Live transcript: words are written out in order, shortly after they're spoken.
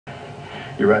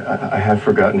You're right. I have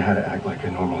forgotten how to act like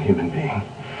a normal human being.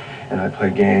 And I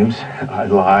play games, I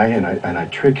lie, and I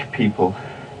trick people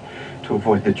to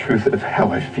avoid the truth of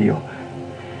how I feel.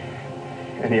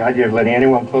 And the idea of letting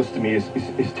anyone close to me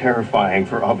is terrifying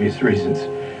for obvious reasons.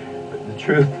 But the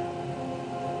truth,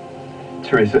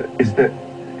 Teresa, is that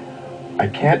I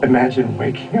can't imagine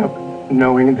waking up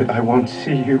knowing that I won't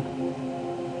see you.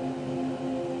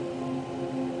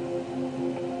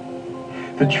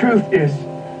 The truth is,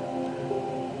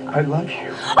 I love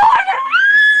you.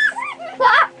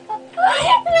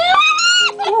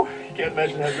 Oh, you can't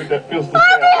imagine how good that feels to say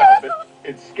out loud, but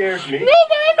it scares me.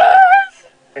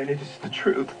 And it is the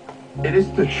truth. It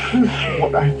is the truth of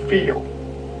what I feel.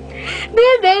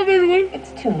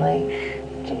 It's too late.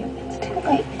 Jim, it's too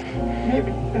late.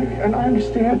 Maybe, and I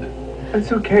understand.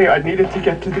 It's okay. I needed to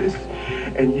get to this,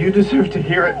 and you deserve to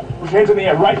hear it. Hands in the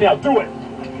air right now. Do it.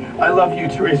 I love you,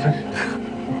 Teresa.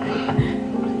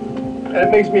 And it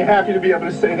makes me happy to be able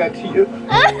to say that to you.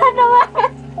 I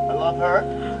love her.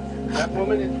 That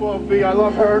woman in 12B, I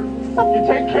love her. You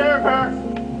take care of her.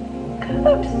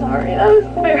 I'm sorry. That was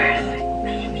embarrassing.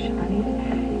 Shh, honey.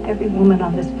 Every woman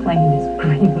on this plane is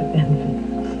green with envy.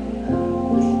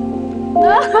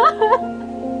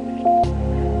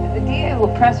 The DA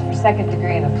will press for second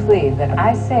degree in a plea, but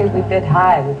I say we bid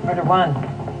high with murder one.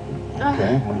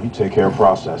 Okay, well, you take care of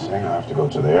processing. I have to go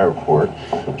to the airport,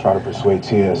 try to persuade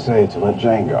TSA to let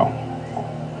Jane go.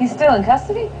 He's still in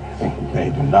custody?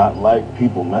 They do not like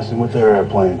people messing with their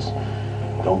airplanes.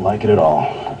 Don't like it at all.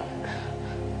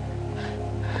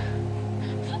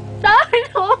 Sorry,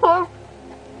 no.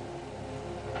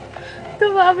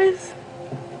 No mames.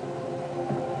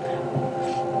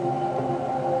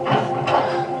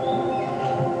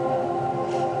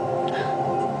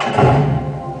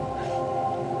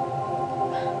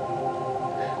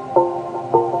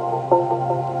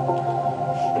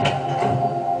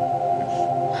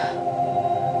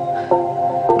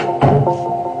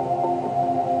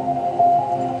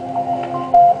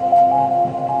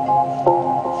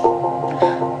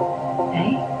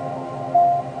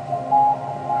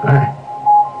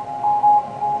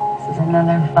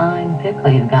 Another fine pickle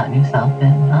you've gotten yourself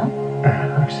in, huh?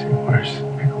 I've seen worse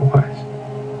pickle-wise.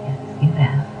 Yes, you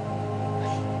have.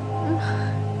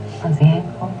 How's the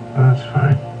ankle? Oh, that's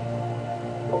fine.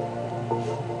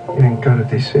 You didn't go to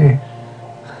DC?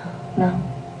 No.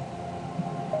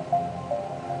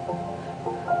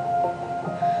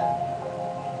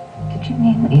 Did you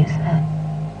mean what you said?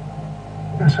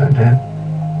 Yes, I did.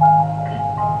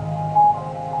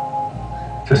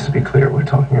 Good. Just to be clear, we're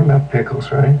talking about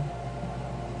pickles, right?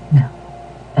 No,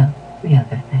 the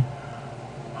other thing.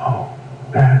 Oh,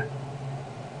 that.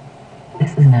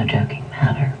 This is no joking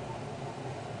matter.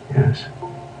 Yes.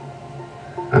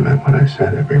 I meant what I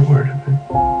said, every word of it.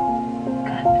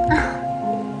 Good.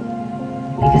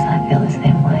 Because I feel the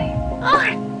same way.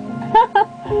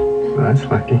 Well, that's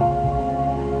lucky.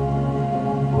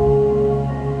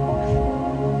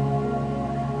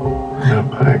 No,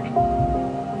 Pike.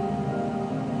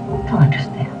 Don't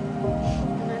understand.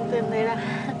 No entenderá.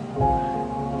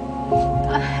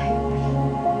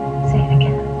 Say it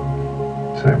again.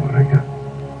 Say what again?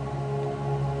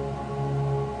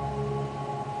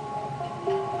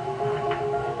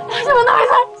 Segunda vez.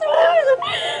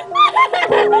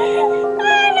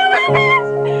 Ay, no mames.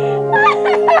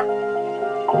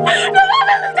 No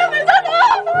mames, está pensando.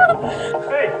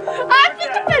 Hey! Ay,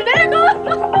 pinche pendejo.